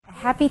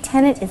happy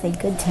tenant is a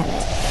good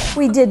tenant.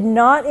 We did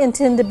not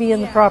intend to be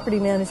in the property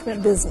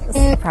management business.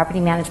 The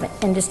property management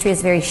industry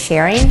is very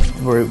sharing.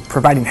 We're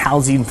providing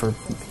housing for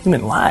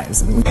human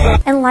lives.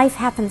 And life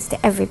happens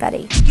to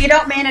everybody. You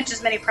don't manage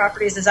as many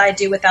properties as I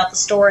do without the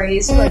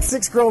stories. Like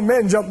 6 grown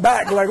men jump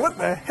back like, what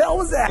the hell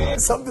was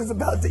that? Something's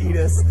about to eat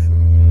us.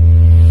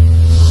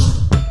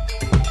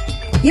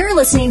 You're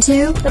listening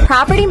to the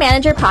Property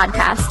Manager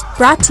Podcast,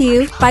 brought to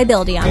you by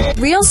Buildium.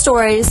 Real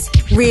stories,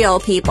 real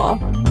people.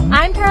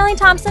 I'm Caroline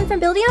Thompson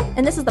from Buildium,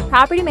 and this is the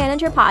Property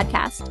Manager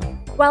Podcast.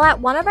 While at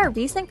one of our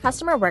recent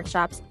customer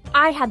workshops,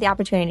 I had the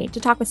opportunity to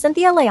talk with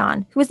Cynthia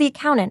Leon, who is the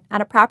accountant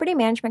at a property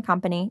management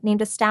company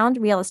named Astound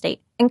Real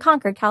Estate in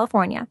Concord,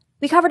 California.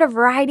 We covered a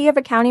variety of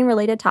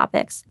accounting-related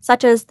topics,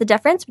 such as the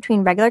difference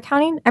between regular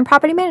accounting and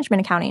property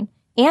management accounting,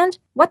 and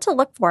what to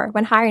look for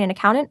when hiring an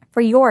accountant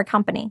for your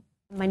company.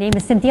 My name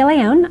is Cynthia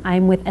Leon.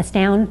 I'm with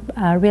Astound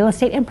Real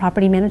Estate and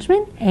Property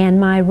Management, and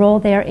my role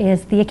there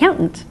is the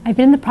accountant. I've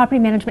been in the property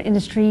management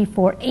industry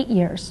for 8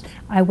 years.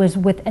 I was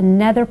with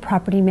another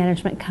property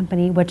management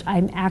company, which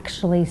I'm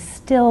actually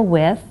still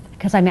with,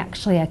 because I'm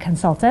actually a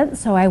consultant,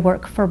 so I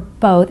work for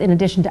both in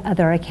addition to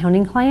other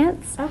accounting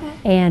clients. Okay.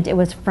 And it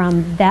was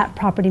from that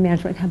property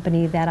management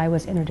company that I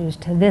was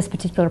introduced to this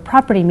particular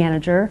property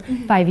manager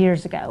 5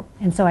 years ago.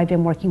 And so I've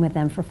been working with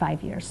them for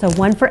 5 years. So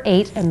one for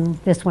 8 and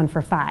this one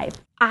for 5.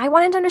 I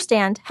wanted to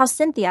understand how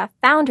Cynthia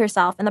found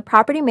herself in the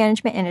property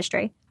management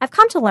industry. I've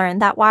come to learn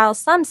that while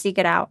some seek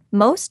it out,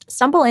 most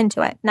stumble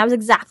into it, and that was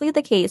exactly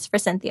the case for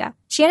Cynthia.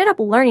 She ended up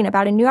learning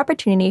about a new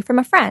opportunity from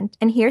a friend,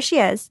 and here she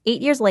is,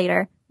 8 years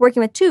later, working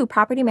with 2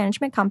 property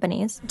management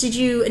companies. Did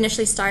you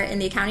initially start in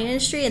the accounting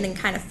industry and then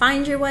kind of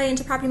find your way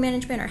into property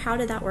management, or how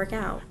did that work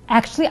out?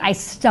 Actually, I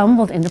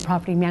stumbled into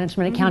property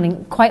management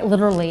accounting quite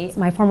literally.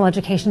 My formal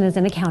education is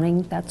in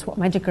accounting. That's what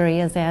my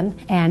degree is in.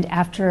 And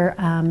after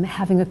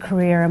having a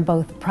career in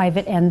both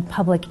private and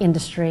public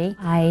industry,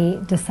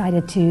 I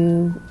decided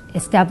to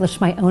establish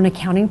my own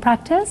accounting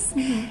practice.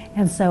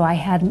 And so I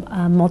had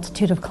a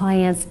multitude of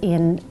clients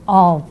in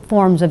all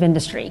forms of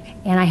industry.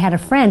 And I had a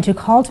friend who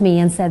called me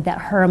and said that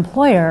her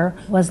employer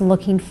was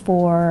looking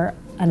for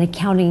an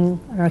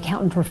accountant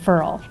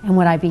referral, and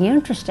would I be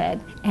interested?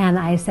 And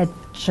I said,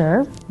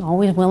 sure, I'm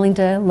always willing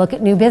to look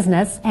at new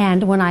business.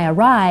 And when I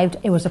arrived,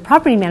 it was a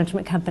property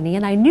management company,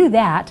 and I knew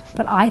that,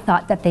 but I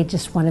thought that they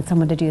just wanted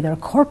someone to do their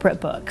corporate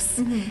books,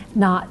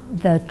 not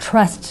the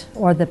trust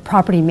or the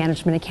property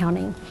management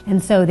accounting.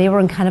 And so they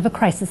were in kind of a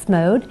crisis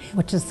mode,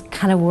 which is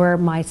kind of where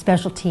my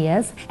specialty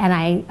is. And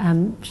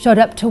I showed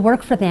up to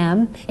work for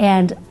them,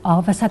 and all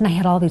of a sudden I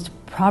had all these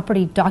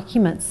property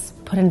documents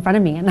put in front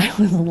of me, and I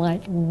was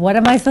like, what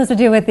am I supposed to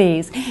do with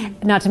these?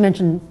 Not to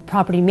mention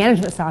property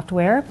management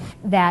software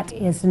that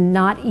is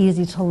not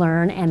easy to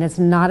learn and is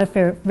not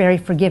a very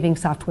forgiving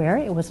software.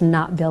 It was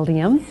not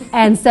Buildium.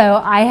 And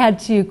so I had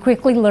to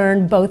quickly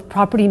learn both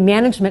property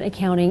management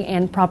accounting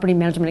and property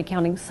management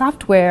accounting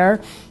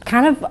software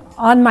kind of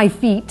on my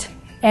feet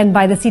and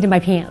by the seat of my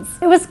pants.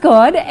 It was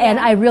good, and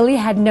I really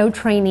had no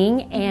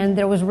training, and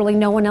there was really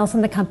no one else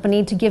in the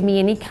company to give me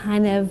any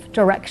kind of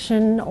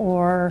direction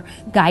or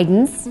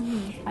guidance.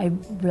 I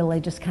really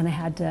just kind of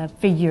had to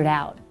figure it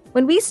out.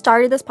 When we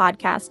started this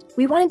podcast,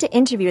 we wanted to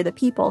interview the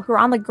people who are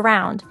on the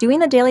ground, doing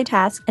the daily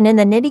tasks and in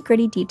the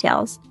nitty-gritty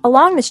details.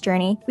 Along this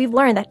journey, we've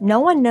learned that no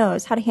one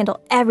knows how to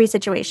handle every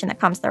situation that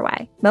comes their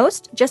way.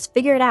 Most just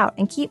figure it out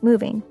and keep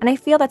moving, and I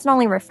feel that's not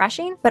only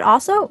refreshing, but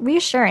also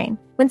reassuring.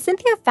 When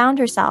Cynthia found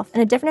herself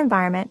in a different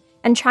environment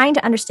and trying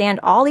to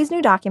understand all these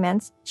new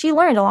documents, she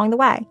learned along the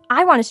way.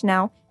 I wanted to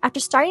know, after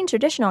starting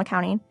traditional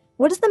accounting,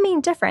 what is the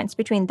main difference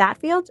between that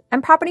field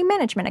and property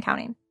management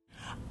accounting?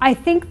 I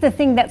think the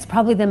thing that's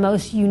probably the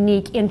most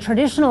unique in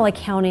traditional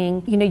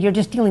accounting, you're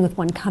just dealing with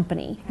one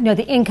company.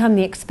 The income,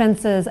 the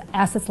expenses,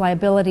 assets,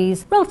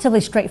 liabilities,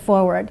 relatively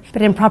straightforward.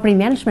 But in property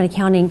management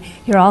accounting,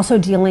 you're also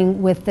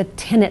dealing with the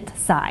tenant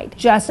side,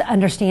 just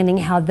understanding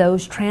how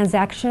those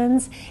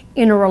transactions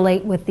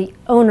interrelate with the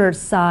owner's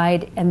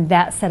side and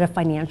that set of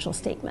financial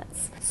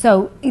statements.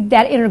 So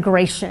that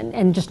integration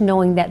and just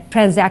knowing that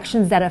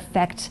transactions that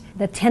affect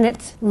the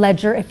tenant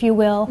ledger, if you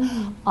will,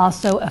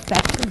 also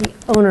affect the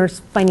owner's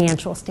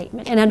financial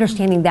statement, and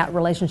understanding that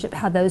relationship,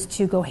 how those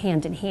two go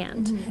hand in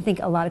hand. I think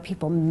a lot of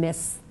people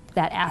miss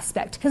that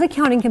aspect because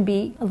accounting can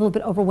be a little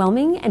bit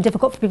overwhelming and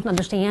difficult for people to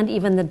understand,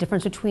 even the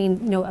difference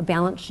between a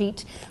balance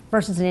sheet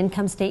versus an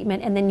income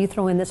statement, and then you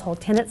throw in this whole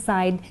tenant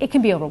side. It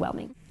can be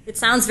overwhelming. It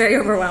sounds very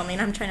overwhelming.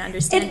 I'm trying to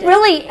understand it.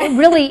 It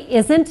really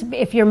isn't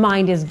if your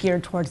mind is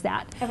geared towards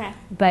that. Okay.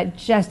 But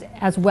just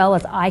as well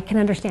as I can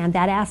understand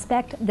that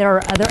aspect, there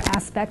are other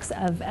aspects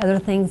of other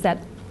things that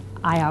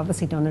I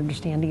obviously don't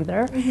understand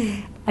either.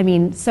 I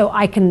mean, so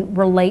I can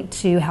relate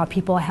to how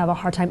people have a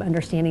hard time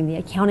understanding the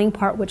accounting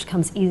part, which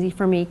comes easy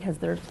for me because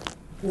there's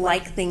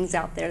things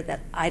out there that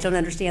I don't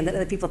understand that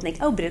other people think,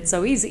 oh, but it's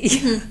so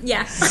easy.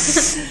 Yeah.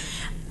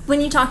 When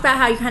you talk about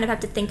how you kind of have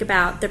to think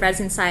about the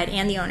resident side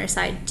and the owner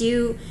side, do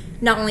you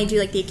not only do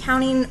like the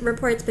accounting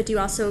reports, but do you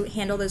also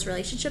handle those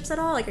relationships at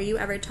all? Like, are you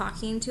ever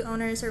talking to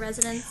owners or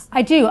residents?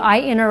 I do. I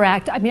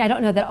interact. I mean, I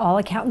don't know that all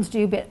accountants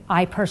do, but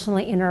I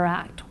personally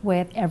interact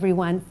with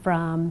everyone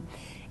from,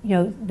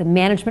 the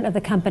management of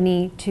the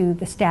company to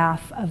the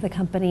staff of the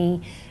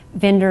company,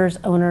 vendors,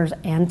 owners,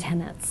 and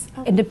tenants.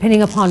 And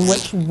depending upon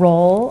which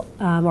role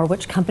or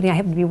which company I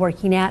happen to be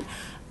working at,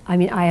 I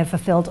mean, I have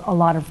fulfilled a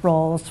lot of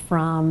roles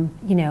from,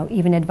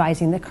 even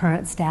advising the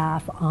current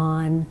staff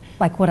on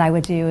like what I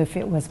would do if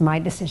it was my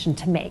decision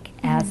to make,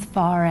 as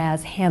far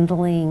as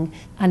handling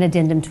an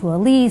addendum to a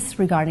lease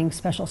regarding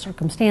special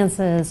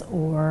circumstances,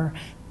 or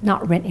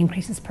not rent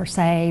increases per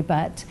se,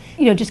 but,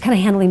 just kind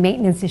of handling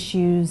maintenance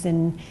issues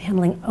and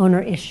handling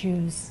owner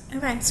issues.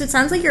 Okay, so it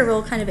sounds like your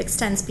role kind of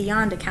extends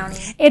beyond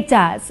accounting. It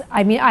does.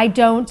 I mean, I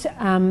don't,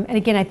 and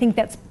again, I think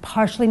that's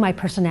partially my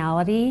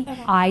personality.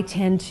 Okay. I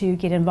tend to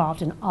get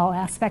involved in all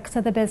aspects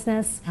of the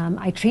business.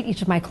 I treat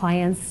each of my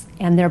clients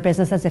and their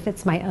business as if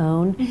it's my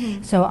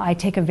own. So I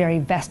take a very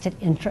vested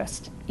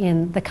interest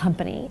in the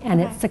company and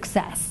its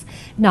success,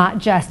 not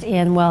just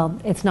in, well,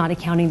 it's not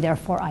accounting,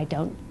 therefore I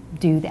don't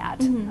do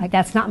that. Like,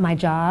 that's not my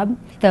job.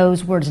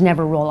 Those words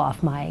never roll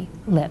off my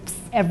lips.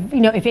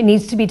 If it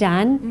needs to be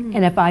done,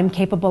 and if I'm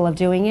capable of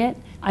doing it,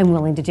 I'm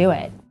willing to do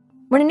it.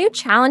 When a new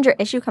challenge or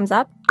issue comes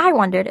up, I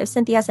wondered if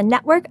Cynthia has a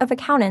network of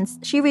accountants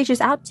she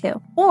reaches out to,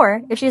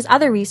 or if she has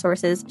other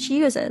resources she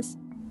uses.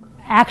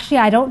 Actually,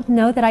 I don't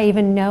know that I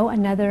even know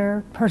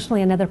another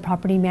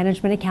property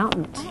management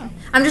accountant. Oh.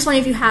 I'm just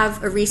wondering if you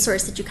have a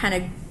resource that you kind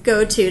of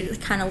go to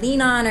kind of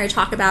lean on or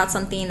talk about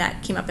something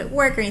that came up at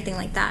work or anything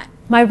like that.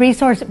 My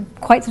resource,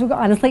 quite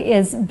honestly,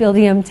 is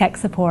Buildium Tech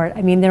Support.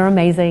 I mean, they're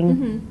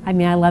amazing. I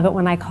mean, I love it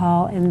when I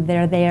call and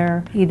they're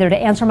there either to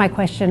answer my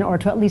question or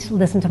to at least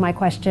listen to my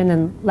question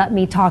and let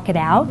me talk it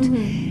out.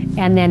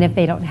 And then if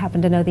they don't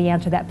happen to know the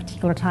answer that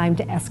particular time,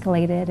 to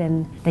escalate it,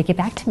 and they get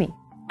back to me.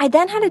 I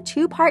then had a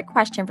two-part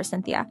question for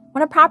Cynthia.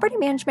 When a property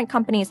management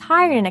company is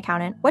hiring an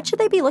accountant, what should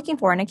they be looking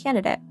for in a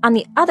candidate? On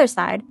the other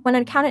side, when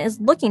an accountant is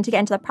looking to get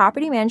into the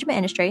property management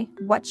industry,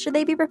 what should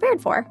they be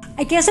prepared for?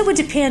 I guess it would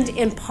depend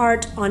in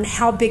part on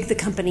how big the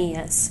company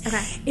is.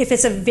 Okay. If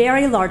it's a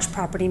very large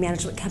property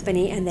management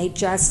company and they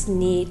just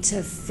need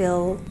to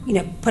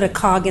put a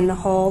cog in the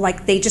hole,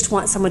 like they just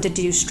want someone to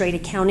do straight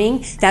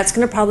accounting, that's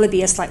going to probably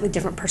be a slightly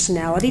different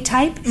personality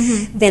type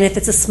than if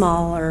it's a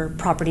smaller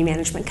property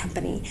management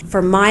company.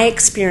 For my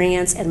experience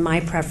and my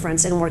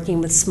preference in working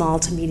with small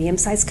to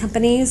medium-sized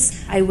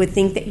companies, I would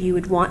think that you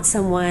would want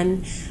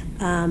someone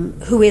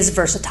who is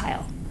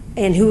versatile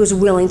and who is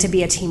willing to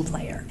be a team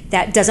player.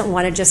 That doesn't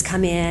want to just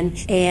come in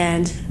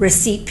and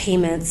receipt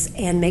payments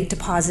and make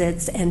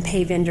deposits and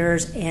pay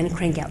vendors and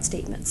crank out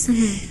statements.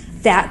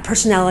 That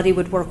personality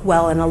would work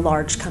well in a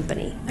large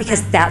company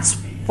because that's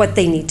what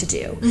they need to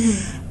do.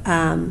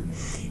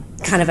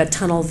 Kind of a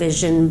tunnel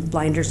vision,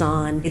 blinders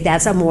on.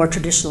 That's a more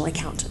traditional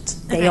accountant.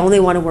 They only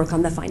want to work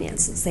on the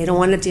finances. They don't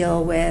want to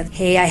deal with,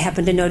 hey, I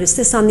happen to notice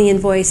this on the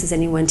invoice. Is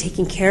anyone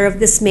taking care of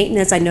this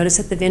maintenance? I noticed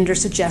that the vendor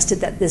suggested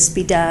that this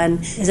be done.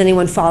 Is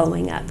anyone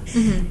following up?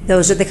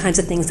 Those are the kinds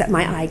of things that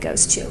my eye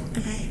goes to.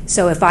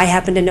 So if I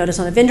happen to notice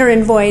on a vendor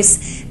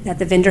invoice that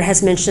the vendor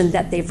has mentioned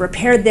that they've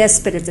repaired this,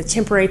 but it's a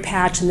temporary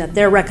patch and that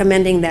they're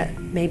recommending that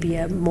maybe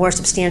a more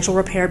substantial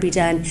repair be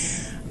done,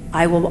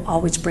 I will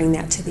always bring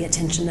that to the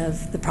attention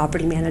of the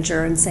property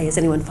manager and say, is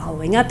anyone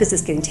following up? Is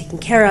this getting taken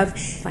care of?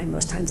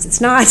 Most times it's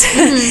not.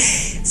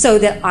 So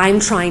that I'm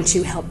trying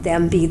to help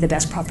them be the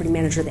best property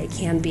manager they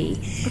can be,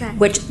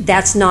 which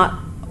that's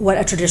not what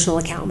a traditional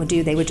accountant would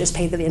do. They would just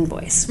pay the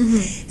invoice.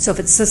 So if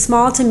it's a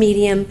small to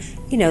medium,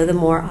 the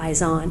more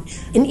eyes on.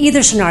 In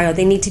either scenario,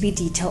 they need to be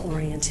detail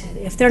oriented.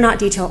 If they're not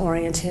detail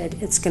oriented,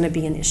 it's going to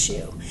be an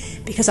issue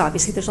because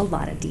obviously there's a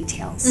lot of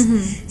details.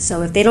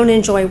 So if they don't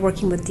enjoy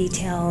working with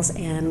details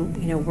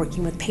and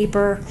working with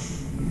paper,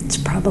 it's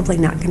probably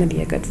not going to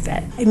be a good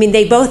fit. I mean,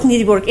 they both need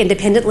to work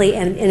independently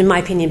and, in my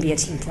opinion, be a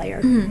team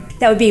player.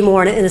 That would be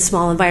more in a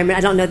small environment.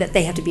 I don't know that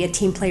they have to be a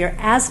team player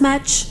as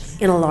much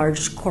in a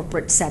large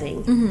corporate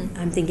setting.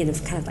 I'm thinking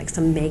of kind of like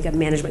some mega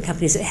management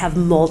companies that have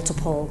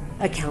multiple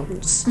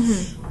accountants,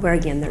 where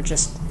again, they're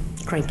just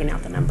cranking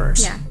out the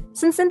numbers. Yeah.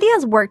 Since Cynthia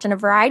has worked in a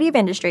variety of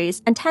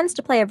industries and tends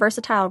to play a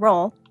versatile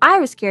role, I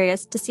was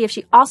curious to see if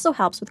she also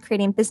helps with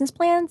creating business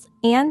plans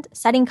and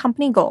setting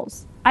company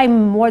goals.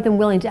 I'm more than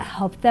willing to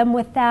help them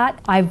with that.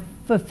 I've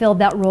fulfilled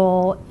that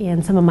role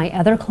in some of my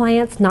other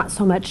clients, not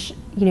so much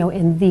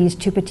in these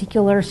two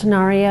particular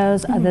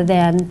scenarios, other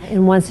than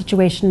in one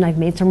situation I've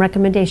made some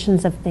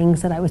recommendations of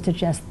things that I would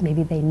suggest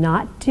maybe they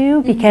not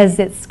do because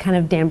it's kind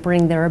of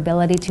dampening their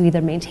ability to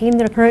either maintain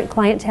their current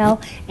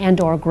clientele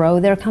and or grow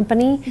their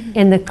company.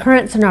 In the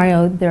current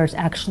scenario, there's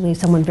actually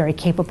someone very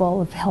capable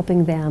of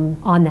helping them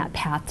on that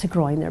path to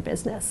growing their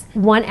business.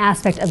 One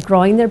aspect of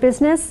growing their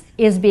business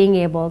is being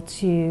able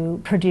to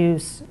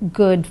produce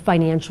good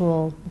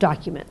financial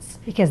documents,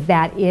 because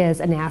that is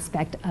an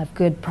aspect of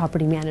good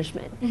property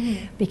management.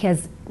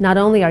 Because not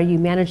only are you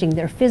managing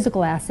their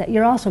physical asset,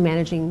 you're also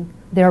managing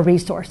their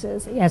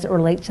resources as it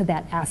relates to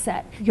that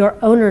asset. Your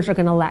owners are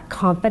going to lack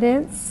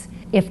confidence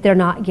if they're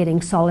not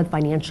getting solid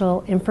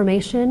financial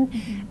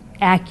information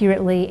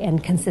accurately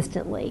and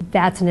consistently.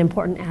 That's an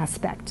important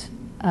aspect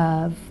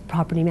of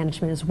property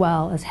management, as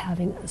well as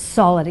having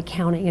solid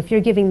accounting. If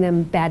you're giving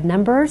them bad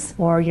numbers,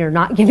 or you're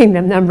not giving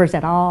them numbers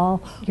at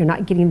all, you're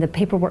not getting the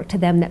paperwork to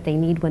them that they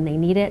need when they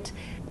need it,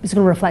 it's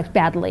going to reflect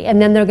badly.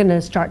 And then they're going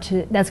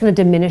to that's going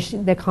to diminish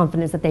the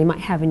confidence that they might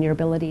have in your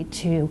ability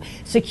to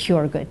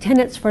secure good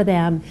tenants for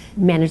them,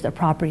 manage their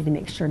property to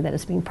make sure that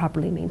it's being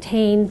properly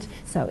maintained.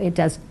 So it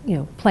does,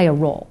 play a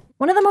role.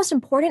 One of the most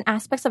important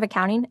aspects of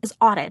accounting is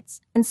audits,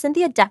 and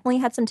Cynthia definitely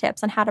had some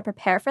tips on how to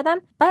prepare for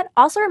them, but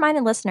also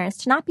reminded listeners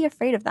to not be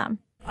afraid of them.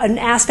 An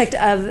aspect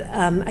of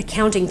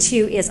accounting,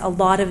 too, is a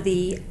lot of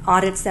the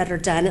audits that are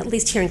done, at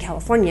least here in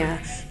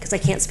California, because I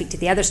can't speak to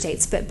the other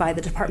states, but by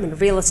the Department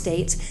of Real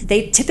Estate,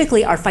 they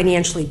typically are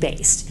financially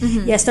based.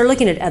 Yes, they're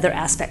looking at other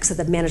aspects of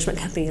the management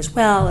company as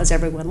well. Is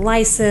everyone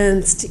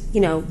licensed,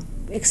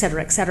 et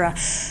cetera,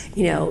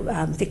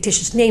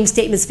 fictitious name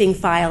statements being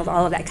filed,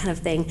 all of that kind of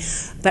thing.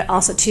 But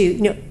also,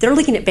 too, they're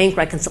looking at bank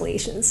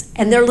reconciliations,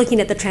 and they're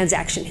looking at the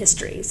transaction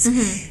histories.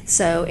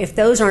 So if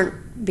those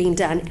aren't being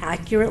done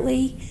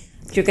accurately,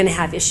 you're going to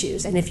have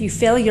issues. And if you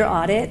fail your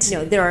audit,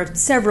 there are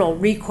several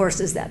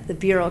recourses that the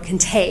Bureau can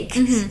take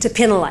to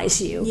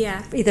penalize you,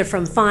 either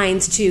from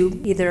fines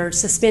to either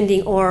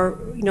suspending or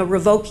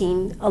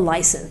revoking a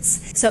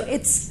license. So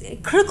it's a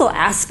critical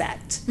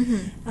aspect,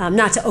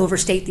 not to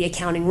overstate the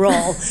accounting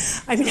role.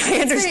 I mean, I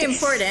understand. It's very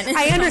important.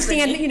 I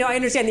understand. I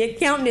understand the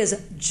accountant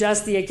is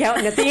just the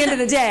accountant at the end of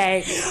the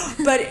day,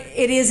 but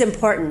it is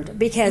important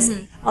because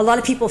a lot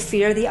of people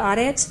fear the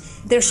audit.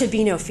 There should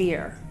be no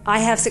fear. I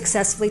have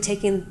successfully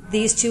taken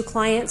these 2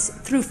 clients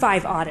through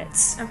 5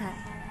 audits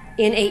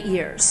in 8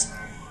 years.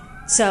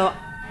 So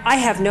I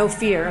have no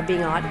fear of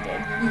being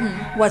audited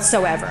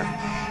whatsoever.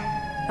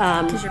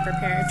 Because you're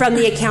prepared. From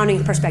the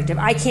accounting perspective,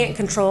 I can't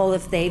control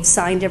if they've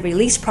signed every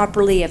lease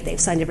properly, if they've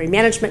signed every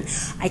management.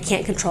 I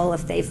can't control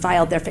if they've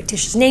filed their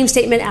fictitious name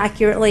statement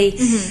accurately.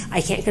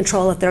 I can't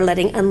control if they're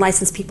letting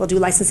unlicensed people do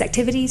licensed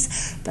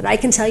activities. But I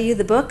can tell you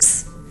the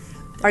books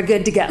are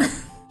good to go.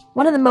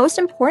 One of the most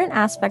important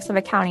aspects of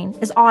accounting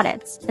is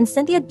audits, and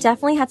Cynthia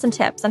definitely had some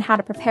tips on how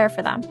to prepare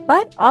for them,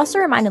 but also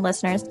reminded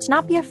listeners to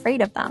not be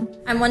afraid of them.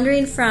 I'm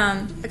wondering,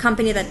 from a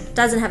company that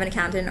doesn't have an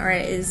accountant, or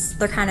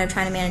they're kind of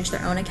trying to manage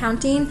their own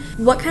accounting,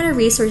 what kind of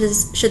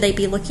resources should they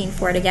be looking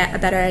for to get a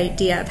better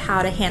idea of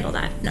how to handle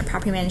that in a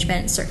property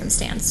management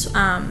circumstance?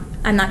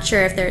 I'm not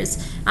sure if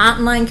there's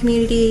online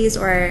communities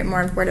or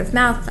more word of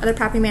mouth, other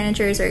property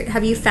managers, or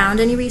have you found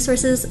any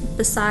resources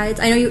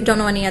besides? I know you don't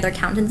know any other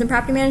accountants in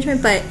property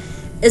management, but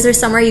is there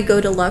somewhere you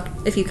go to look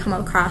if you come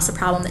across a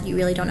problem that you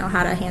really don't know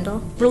how to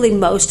handle? Really,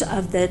 most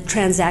of the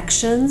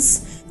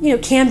transactions,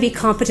 can be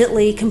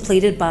competently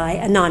completed by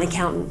a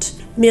non-accountant.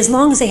 I mean, as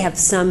long as they have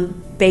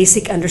some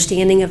basic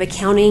understanding of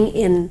accounting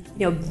in,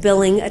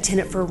 billing a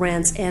tenant for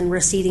rents and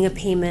receiving a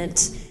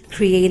payment,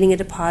 creating a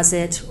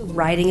deposit,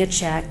 writing a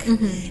check,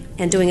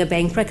 and doing a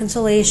bank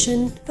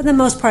reconciliation, for the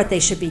most part, they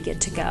should be good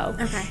to go.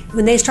 Okay.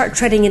 When they start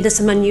treading into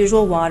some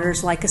unusual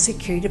waters, like a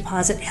security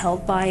deposit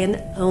held by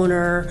an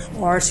owner,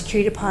 or a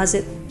security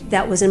deposit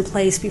that was in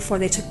place before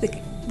they took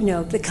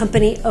the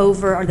company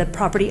over or the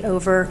property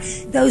over,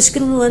 those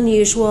get a little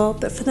unusual,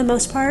 but for the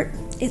most part,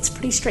 it's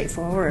pretty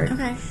straightforward.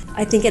 Okay.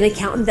 I think an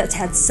accountant that's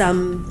had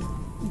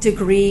some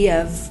degree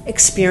of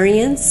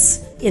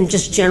experience in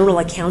just general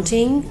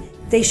accounting,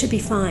 they should be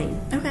fine.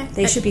 Okay.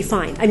 They should be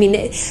fine. I mean,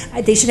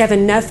 they should have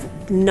enough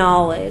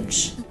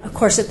knowledge. Of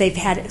course, if they've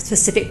had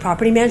specific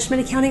property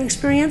management accounting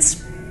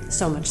experience,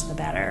 so much the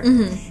better.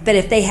 But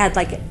if they had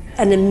like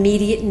an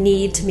immediate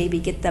need to maybe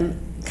get them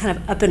kind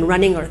of up and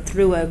running or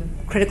through a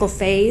critical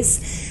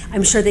phase,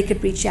 I'm sure they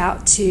could reach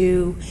out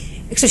to,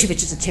 especially if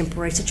it's just a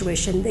temporary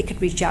situation, they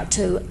could reach out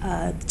to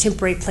a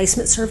temporary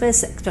placement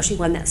service, especially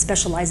one that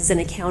specializes in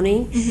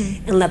accounting,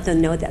 and let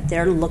them know that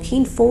they're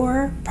looking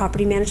for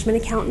property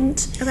management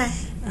accountant. Okay.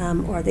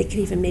 Or they could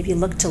even maybe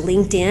look to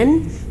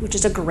LinkedIn, which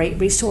is a great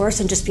resource,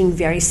 and just being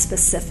very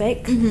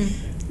specific.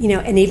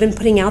 And even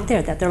putting out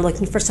there that they're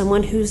looking for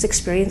someone who's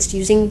experienced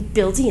using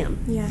Buildium.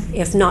 Yeah.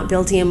 If not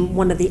Buildium,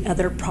 one of the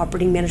other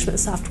property management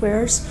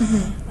softwares.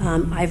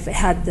 I've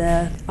had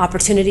the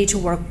opportunity to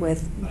work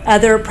with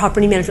other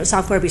property management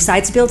software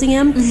besides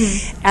Buildium.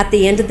 At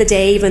the end of the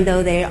day, even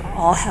though they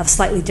all have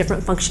slightly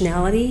different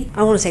functionality,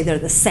 I want to say they're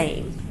the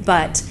same,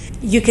 but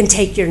you can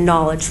take your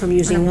knowledge from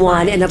using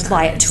one and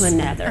apply it to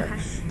another.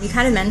 Okay. You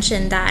kind of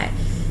mentioned that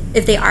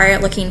if they are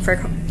looking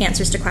for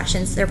answers to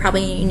questions, they're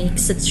probably in a unique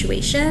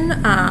situation.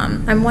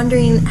 I'm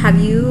wondering, have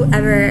you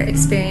ever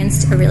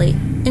experienced a really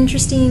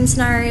interesting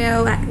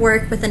scenario at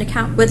work with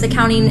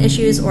accounting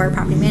issues or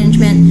property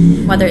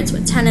management, whether it's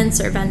with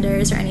tenants or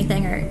vendors or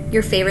anything, or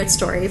your favorite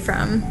story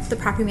from the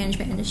property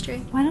management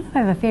industry? Well, I don't know if I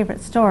have a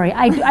favorite story.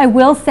 I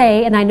will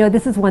say, and I know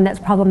this is one that's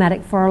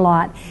problematic for a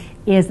lot,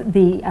 is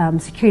the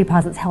security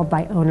deposits held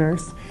by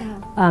owners.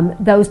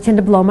 Those tend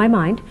to blow my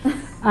mind.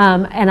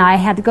 And I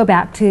had to go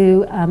back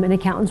to, and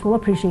accountants will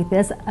appreciate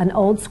this, an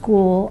old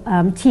school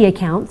T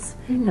accounts,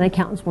 and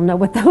accountants will know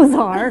what those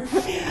are,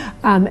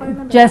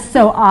 just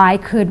so I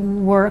could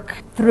work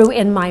through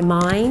in my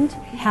mind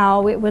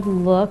how it would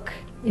look,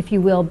 if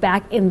you will,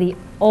 back in the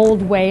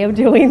old way of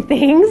doing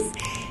things,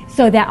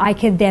 so that I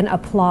could then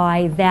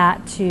apply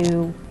that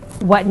to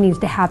what needs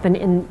to happen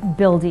in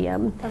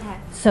Buildium,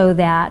 so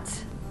that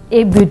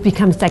it would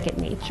become second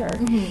nature.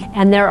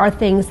 And there are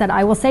things that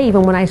I will say,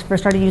 even when I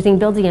first started using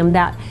Buildium,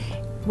 that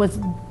was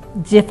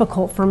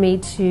difficult for me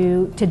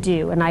to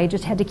do, and I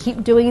just had to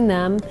keep doing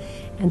them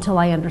until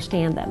I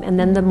understand them. And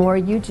then the more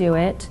you do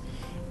it,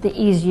 the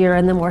easier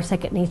and the more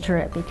second nature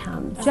it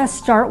becomes. Just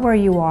start where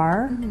you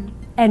are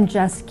and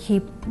just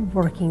keep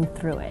working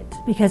through it,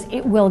 because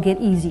it will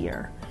get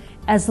easier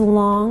as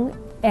long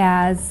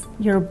as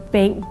your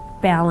bank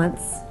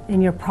balance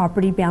and your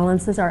property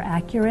balances are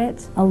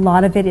accurate. A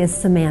lot of it is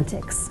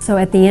semantics. So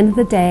at the end of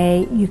the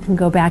day, you can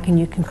go back and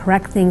you can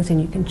correct things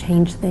and you can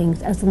change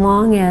things. As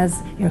long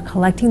as you're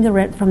collecting the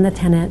rent from the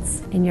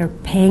tenants and you're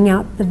paying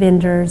out the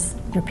vendors,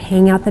 you're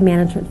paying out the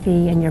management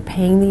fee, and you're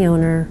paying the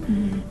owner,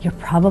 you're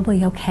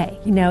probably okay.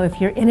 You know, if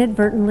you're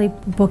inadvertently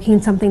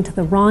booking something to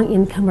the wrong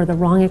income or the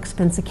wrong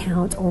expense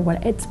account or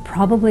what, it's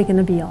probably going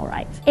to be all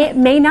right. It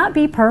may not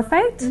be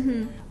perfect,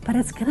 but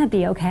it's going to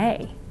be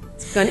okay.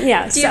 Do you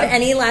have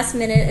any last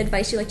minute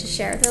advice you'd like to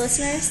share with our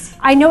listeners?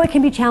 I know it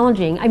can be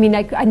challenging. I mean,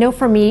 I know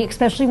for me,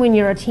 especially when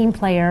you're a team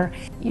player,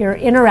 you're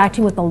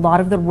interacting with a lot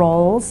of the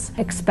roles,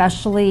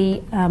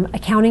 especially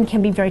accounting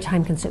can be very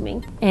time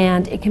consuming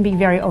and it can be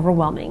very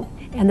overwhelming,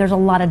 and there's a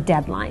lot of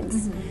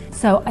deadlines.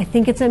 So I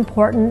think it's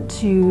important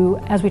to,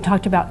 as we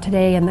talked about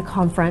today in the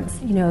conference,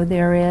 you know,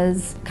 there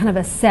is kind of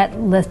a set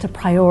list of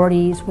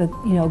priorities with,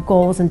 you know,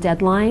 goals and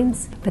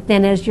deadlines. But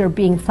then as you're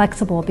being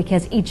flexible,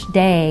 because each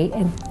day,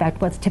 in fact,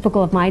 what's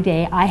typical of my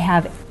day, I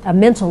have a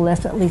mental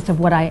list at least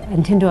of what I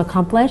intend to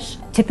accomplish.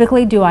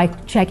 Typically, do I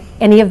check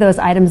any of those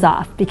items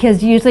off?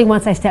 Because usually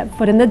once I step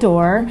foot in the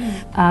door,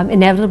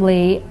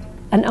 inevitably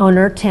an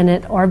owner,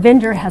 tenant, or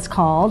vendor has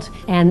called,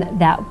 and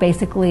that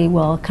basically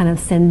will kind of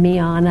send me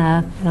on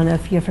a, I don't know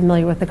if you're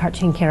familiar with the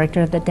cartoon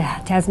character, the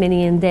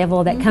Tasmanian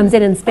devil that comes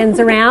in and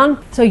spins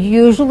around. So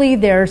usually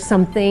there's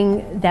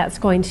something that's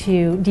going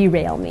to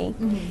derail me.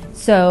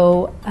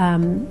 So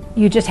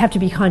you just have to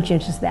be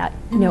conscientious of that.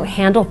 You know,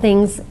 handle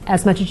things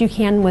as much as you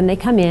can when they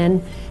come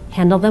in,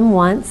 handle them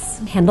once,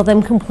 handle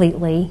them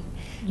completely.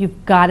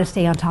 You've got to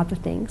stay on top of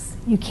things.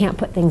 You can't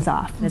put things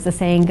off. As the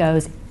saying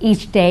goes,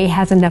 each day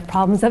has enough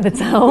problems of its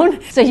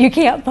own, so you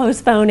can't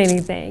postpone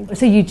anything.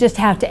 So you just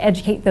have to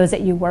educate those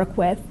that you work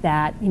with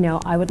that, you know,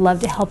 I would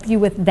love to help you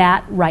with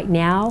that right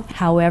now.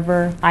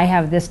 However, I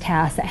have this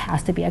task that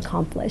has to be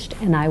accomplished,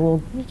 and I will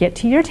get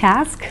to your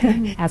task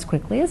as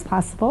quickly as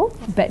possible,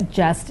 but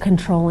just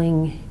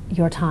controlling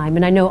your time.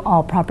 And I know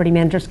all property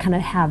managers kind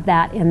of have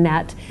that, in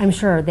that I'm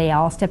sure they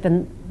all step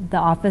in the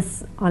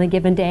office on a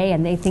given day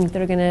and they think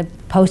they're going to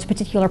post a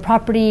particular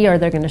property, or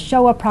they're going to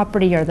show a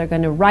property, or they're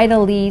going to write a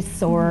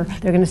lease, or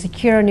they're going to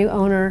secure a new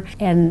owner,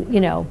 and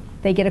you know,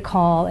 they get a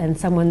call and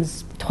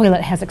someone's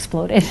toilet has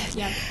exploded.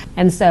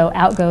 And so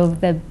out go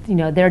the, you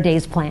know, their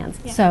day's plans.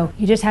 So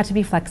you just have to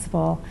be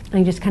flexible and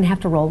you just kind of have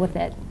to roll with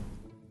it.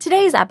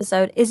 Today's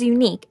episode is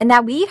unique in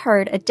that we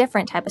heard a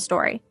different type of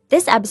story.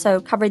 This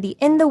episode covered the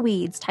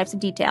in-the-weeds types of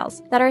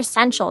details that are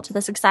essential to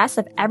the success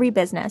of every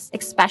business,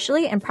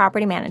 especially in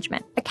property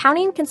management.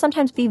 Accounting can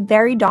sometimes be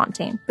very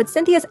daunting, but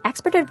Cynthia's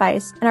expert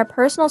advice and our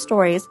personal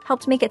stories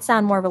helped make it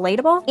sound more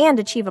relatable and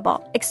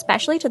achievable,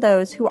 especially to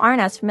those who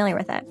aren't as familiar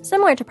with it.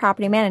 Similar to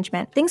property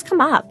management, things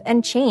come up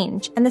and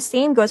change, and the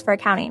same goes for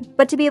accounting.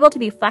 But to be able to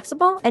be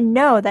flexible and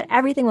know that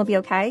everything will be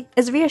okay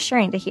is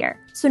reassuring to hear.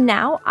 So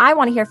now I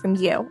want to hear from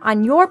you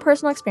on your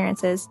personal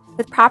experiences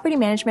with property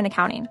management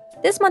accounting.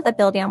 This month at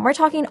Buildium, we're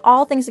talking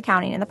all things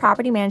accounting in the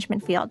property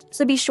management field,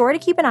 so be sure to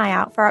keep an eye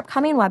out for our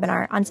upcoming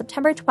webinar on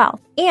September 12th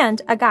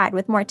and a guide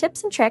with more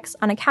tips and tricks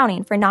on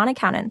accounting for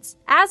non-accountants.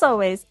 As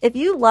always, if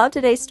you love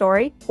today's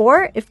story,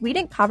 or if we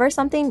didn't cover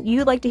something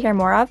you'd like to hear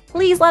more of,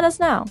 please let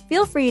us know.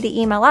 Feel free to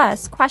email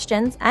us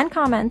questions and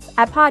comments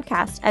at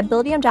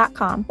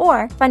podcast@buildium.com,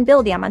 or find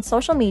Buildium on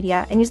social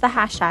media and use the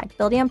hashtag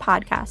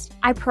BuildiumPodcast.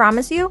 I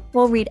promise you,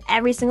 we'll read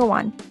every single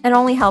one and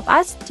only help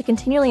us to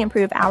continually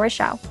improve our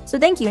show. So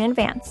thank you in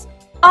advance.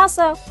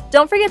 Also,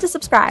 don't forget to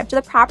subscribe to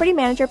the Property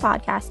Manager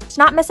Podcast to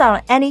not miss out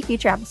on any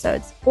future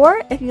episodes.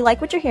 Or if you like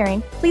what you're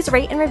hearing, please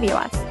rate and review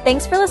us.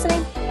 Thanks for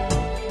listening.